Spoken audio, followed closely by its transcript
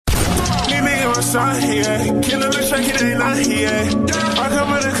sun here. Killing the track, it ain't not here. I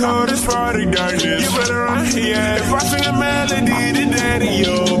come with the coldest part of darkness. You better run here. If I sing a melody to daddy,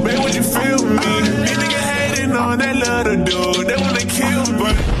 yo, babe, would you feel me? These niggas hating on that little dude. They wanna kill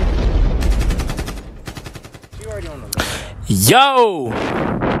me. Yo!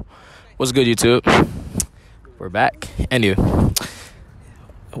 What's good, YouTube? We're back. Anyway.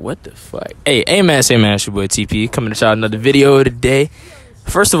 What the fuck? Hey, man, it's your boy TP. Coming to y'all another video today.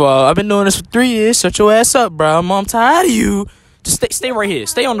 First of all, I've been doing this for 3 years. Shut your ass up, bro. I'm tired of you. Just stay right here.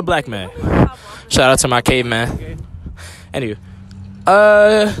 Stay on the black man. Shout out to my caveman. Anyway.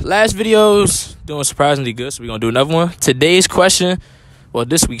 Last video's doing surprisingly good, so we're gonna do another one. Today's question, well,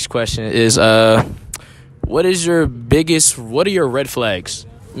 this week's question is, what are your red flags?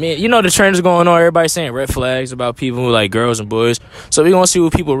 Man, you know the trends going on. Everybody's saying red flags about people like girls and boys. So we're gonna see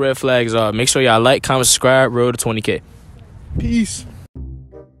what people's red flags are. Make sure y'all like, comment, subscribe. Road to 20K. Peace.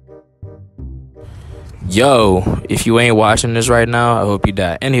 Yo, if you ain't watching this right now, I hope you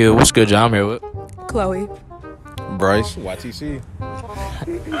die. Anywho, what's good, John? I'm here with Chloe. Bryce. YTC.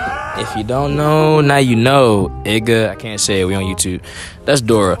 If you don't know, now you know. Igga, I can't say it. We on YouTube. That's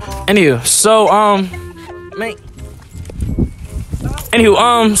Dora. Anywho, so man.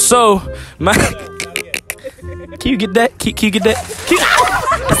 Anywho, so my. Can you get that? Can you get that?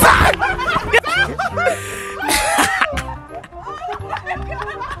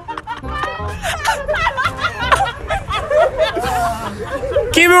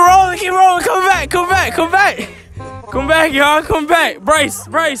 Keep it rolling, come back, y'all, come back. Bryce.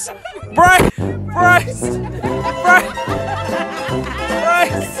 That's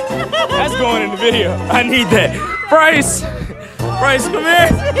going in the video. I need that. Bryce, come here.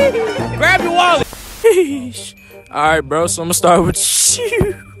 Grab your wallet. Alright, bro, so I'm gonna start with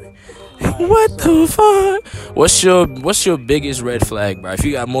you. What the fuck? What's your biggest red flag, bro? If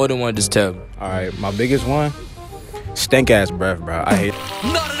you got more than one, just tell me. Alright, my biggest one, stink ass breath, bro. I hate it.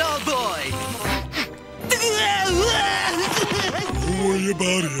 Not at all, boy. Don't worry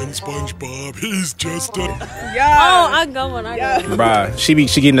about him, SpongeBob. He's just a... Yeah. Oh, I got one. Bruh, she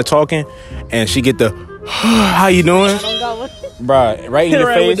getting the talking, and she get the, how you doing? Bruh, right in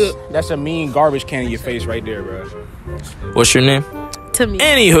your face. That's a mean garbage can in your face right there, bruh. What's your name? To me.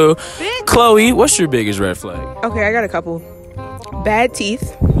 Anywho, Chloe, what's your biggest red flag? Okay, I got a couple. Bad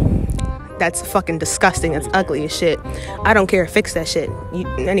teeth. That's fucking disgusting. That's ugly as shit. I don't care. Fix that shit.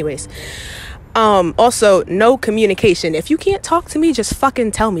 Anyways. Also, no communication. If you can't talk to me, just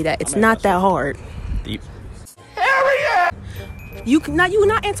fucking tell me that. It's not that hard. Deep. You're not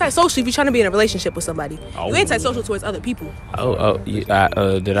antisocial if you're trying to be in a relationship with somebody. You're antisocial towards other people. Did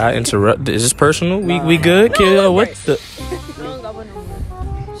I interrupt? Is this personal? We good? No, what the?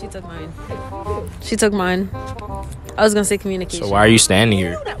 She took mine. I was gonna say communication. So why are you standing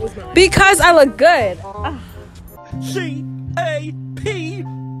here? Because I look good. C-A-P.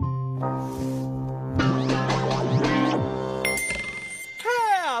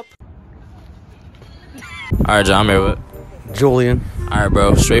 Cap. Alright, John, I'm here with Julian. Alright,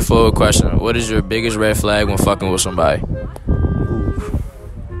 bro. Straightforward question. What is your biggest red flag when fucking with somebody?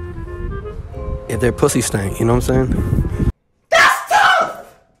 If their pussy stank, you know what I'm saying? That's tough!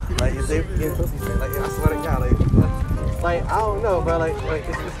 Like, if they get pussy stank, like, I swear to God, like, I don't know, bro, like,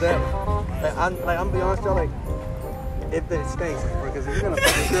 it's just that, I'm gonna be honest, y'all, like, if it stinks, because if you're gonna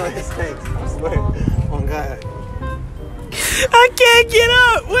fuck a girl, it stinks, I swear, on God. I can't get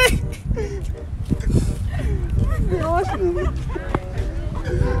up! Wait!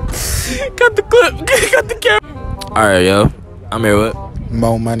 Cut the clip. Cut the camera. Alright, yo. I'm here with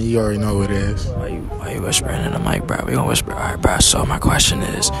Mo Money, you already know who it is. Why you whispering in the mic, bro? We gonna whisper. Alright, bro. So my question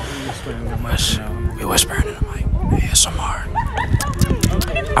is, we whispering in the mic. ASMR.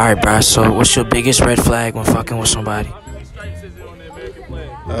 Alright, bro. So what's your biggest red flag when fucking with somebody?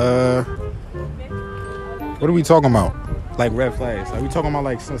 What are we talking about? Like red flags? Are we talking about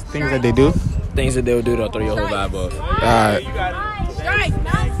like some things that they do? Things that they'll do to throw your whole vibe off.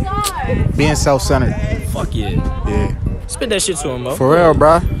 Being self-centered. Fuck yeah. Yeah. Spit that shit to him, bro. For real,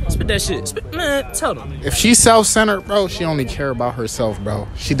 bro. Spit that shit. Man, tell them. If she's self-centered, bro, she only care about herself, bro.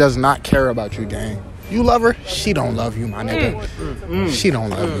 She does not care about you, gang. You love her, she don't love you, my nigga. She don't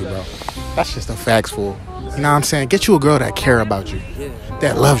love you, bro. That's just a facts, fool. You know what I'm saying? Get you a girl that care about you,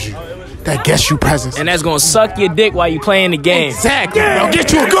 that loves you, that gets you presents. And that's gonna suck your dick while you playing the game. Exactly, bro. Get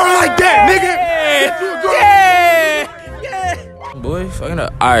you a girl like that, nigga. Get you a girl Boy, fucking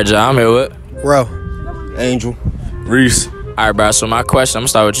up. Alright, John, I'm here with Bro. Angel. Reese. Alright, bro, so my question, I'm gonna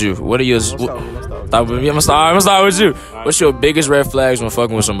start with you. What are yours? I'm gonna start with you. What's your biggest red flags when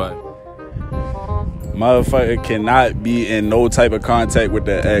fucking with somebody? Motherfucker cannot be in no type of contact with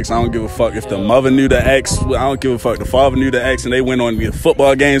their ex. I don't give a fuck if the mother knew the ex. I don't give a fuck the father knew the ex and they went on the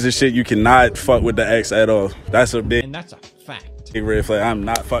football games and shit. You cannot fuck with the ex at all. That's a big. And that's a fact. Big red flag. I'm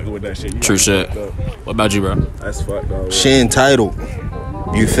not fucking with that shit. True shit. What about you, bro? That's fucked up. She entitled.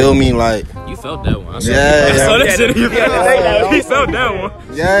 You feel me? Like, you felt that one. Yeah. He felt that one.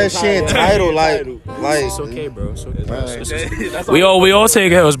 Yeah, she entitled. Like it's okay, bro. It's okay, bro. We all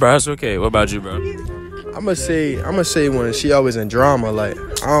take L's, bro. It's okay. What about you, bro? I'ma say when she always in drama. Like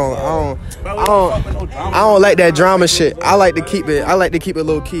I don't like that drama shit. I like to keep it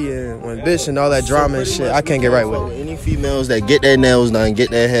low key. And when bitch and all that drama and shit, I can't get right with it. Any females that get their nails done,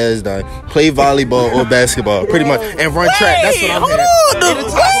 get their hairs done, play volleyball or basketball, pretty much, and run track. That's what I'm hearing.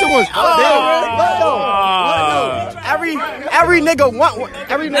 Every nigga want one.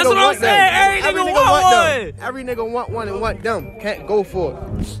 Every nigga That's what want I'm saying. them. Every nigga want one. them. Every nigga want one and want them. Can't go for it.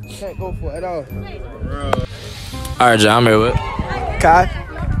 Can't go for it at all. All right, John. I'm here with Kai.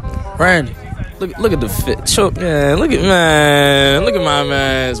 Randy. Look at the fit. Look at my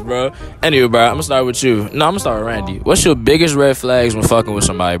mans, bro. Anyway, bro, I'm gonna start with you. No, I'm gonna start with Randy. What's your biggest red flags when fucking with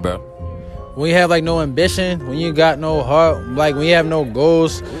somebody, bro? When you have like no ambition, when you got no heart, like when you have no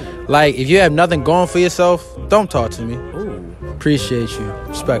goals, like if you have nothing going for yourself, don't talk to me. Appreciate you,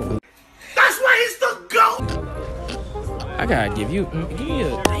 respectfully. That's why he's the GOAT. I gotta give you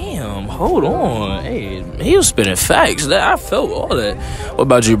a damn. Hold on, hey, he was spitting facts. I felt all that. What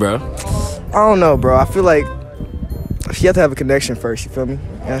about you, bro? I don't know, bro. I feel like you have to have a connection first. You feel me? You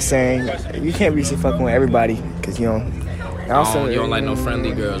know what I'm saying? You can't be fucking with everybody because you know. You don't like no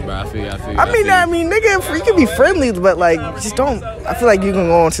friendly girls, bro. I feel you. I mean, nigga, you can be friendly, but like, just don't. I feel like you can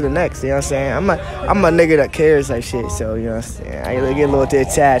go on to the next. You know what I'm saying? I'm a nigga that cares like shit. So you know what I'm saying? I get a little too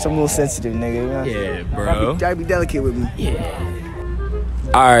attached. I'm a little sensitive, nigga. You know? Yeah, bro. Gotta be delicate with me.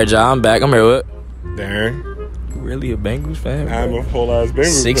 Yeah. All right, John. I'm back. I'm here with Darren. Really a Bengals fan? Bro? I'm a full ass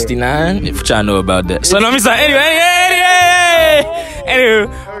Bengals 69. If y'all know about that. So let me start. Anyway.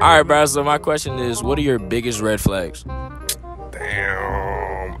 All right, bro. So my question is, what are your biggest red flags?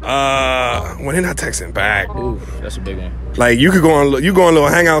 Damn. When they're not texting back. Ooh, that's a big one. Like you go on a little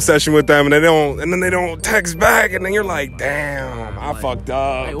hangout session with them and then they don't text back and then you're like, damn, I fucked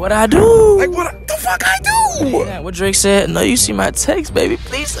up. Like, what I do? Like what the fuck I do? Yeah, what Drake said. No, you see my text, baby.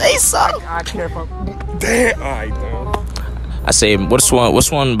 Please say something. I care for. Damn. All right, damn. I say, what's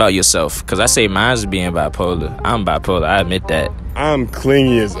one about yourself? Because I say mine's being bipolar. I'm bipolar. I admit that. I'm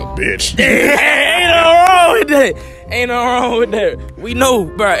clingy as a bitch. Ain't nothing wrong with that. Ain't nothing wrong with that. We know,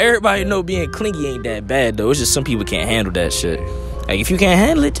 bro. Everybody know being clingy ain't that bad, though. It's just some people can't handle that shit. Like, if you can't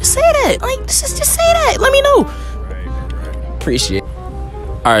handle it, just say that. Like, just say that. Let me know. Right. Appreciate it.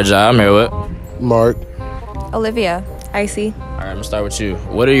 All right, Ja, I'm here with Mark. Olivia. Icy. All right, I'm gonna start with you.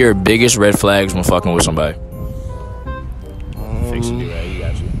 What are your biggest red flags when fucking with somebody? Fix it, right? You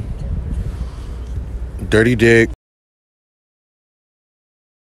got you. Dirty dick.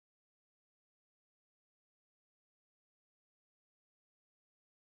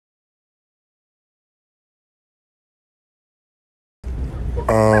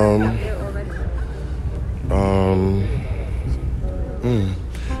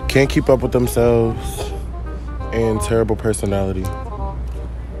 Can't keep up with themselves and terrible personality.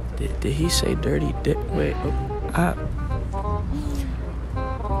 Did he say dirty dick? Wait, I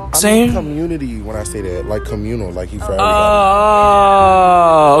same mean community when I say that, like communal, like he for everybody.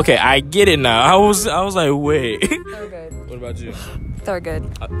 Oh, okay, I get it now. I was like, wait. They're good. What about you? They're good.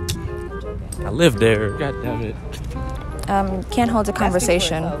 I live there. God damn it. Can't hold a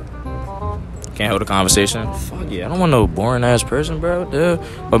conversation. Can't hold a conversation? Fuck yeah. I don't want no boring ass person, bro. Dude.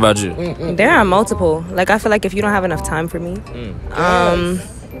 What about you? There are multiple. Like, I feel like if you don't have enough time for me,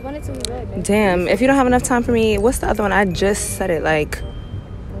 damn, if you don't have enough time for me, what's the other one? I just said it, like,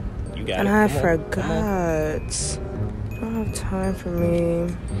 You got and it. I forgot. Don't have time for me.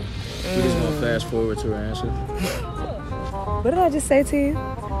 We just gonna fast forward to her answer. What did I just say to you?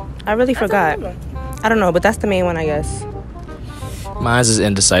 I really forgot. I don't know, but that's the main one, I guess. Mine's is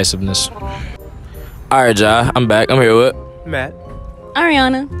indecisiveness. All right, Ja, I'm back. I'm here with Matt.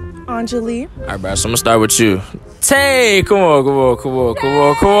 Ariana. Anjali. All right, bro. So I'm gonna start with you. Tay, come on.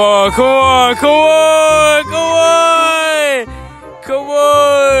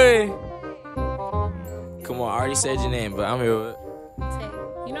 I already said your name, but I'm here with Tay.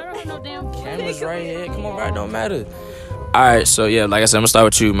 You know, I don't know damn cameras right here. Come on, bro. It don't matter. All right, so yeah, like I said, I'm gonna start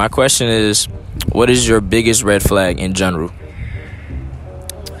with you. My question is, what is your biggest red flag in general?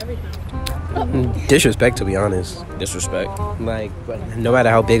 Disrespect, to be honest. Disrespect. Like, no matter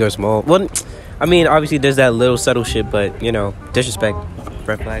how big or small. Well, I mean, obviously there's that little subtle shit, but, you know, disrespect,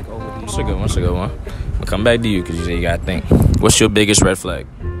 red flag, over That's a good one. I'll come back to you because you say you gotta think. What's your biggest red flag?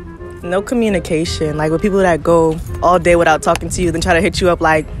 No communication. Like with people that go all day without talking to you, then try to hit you up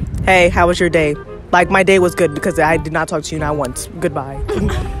like, hey, how was your day? Like, my day was good because I did not talk to you not once. Goodbye.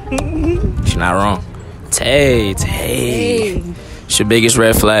 She's not wrong. Tay. What's your biggest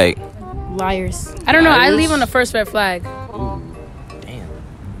red flag? Liars. I don't know. I Liars? leave on the first red flag. Damn.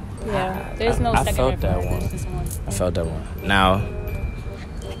 Yeah. There's no I second felt red that flag. one. There's just one. I felt that one. Now,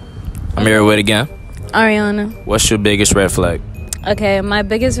 I'm here with it again. Ariana. What's your biggest red flag? Okay, my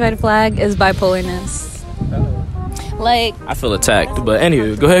biggest red flag is bipolarness. Like, I feel attacked, but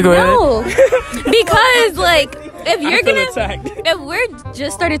anyway, go ahead. no. Because, like, if we're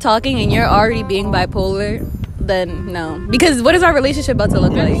just started talking and you're already being bipolar, then no. Because what is our relationship about to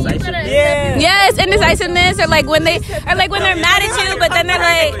look like? Yeah. Yes, indecisiveness, or like when they're mad at you, but then they're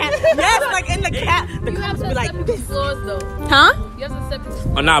like, Yes, like in the cat. You have to accept people's flaws, though. huh? You have to accept people's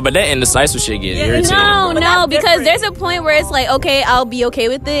Oh, nah, but that indecisive shit get irritating. No, But no, that's because different. there's a point where it's like, okay, I'll be okay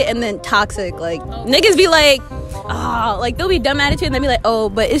with it, and then toxic. Like, niggas be like, oh, like they'll be dumb attitude, and they'll be like, oh,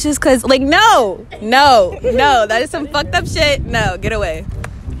 but it's just cause, like, no, that is some fucked up shit. No, get away.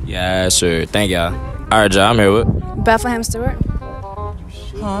 Yeah, sure. Thank y'all. All right, y'all. I'm here with. Bethlehem Stewart.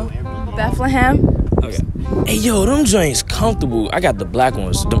 Huh? Bethlehem. Okay. Hey, yo, them joints comfortable. I got the black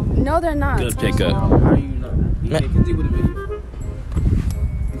ones. Them No, they're not. good pickup.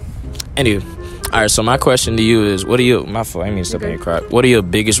 Anyway, all right. So my question to you is, what are your? My fault. I mean, step in your crap. What are your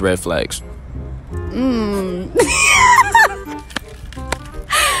biggest red flags?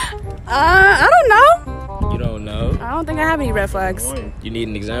 I don't know. You don't know. I don't think I have any red flags. You need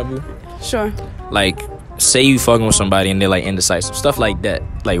an example. Sure. Like, say you fucking with somebody and they're like indecisive, stuff like that,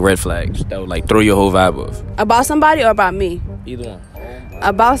 like red flags that would like throw your whole vibe off. About somebody or about me? Either one.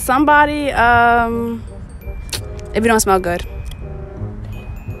 About somebody, if you don't smell good.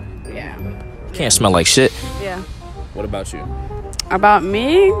 Yeah. Can't smell like shit. Yeah. What about you? About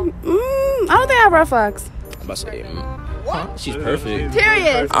me? I don't think I have red flags. I'm about to say, she's perfect.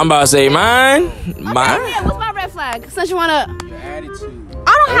 Period. I'm about to say mine. Yeah, what's my red flag? Since you wanna. Your attitude.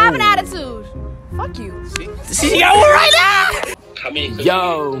 I don't have an attitude. Fuck you. See, you got one right now.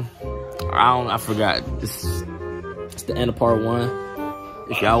 Yo, I forgot. It's the end of part 1.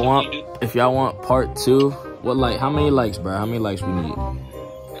 If y'all want part 2, how many likes, bro? How many likes we need?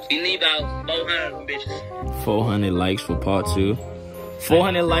 We need about 400 bitches. 400 likes for part 2.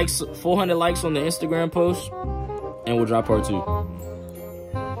 400 likes on the Instagram post, and we'll drop part 2.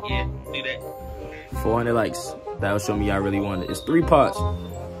 Yeah, do that. 400 likes. That'll show me y'all really want it. It's 3 parts.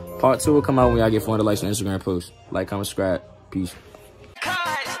 Part 2 will come out when y'all get 400 likes on the Instagram post. Like, comment, subscribe. Peace.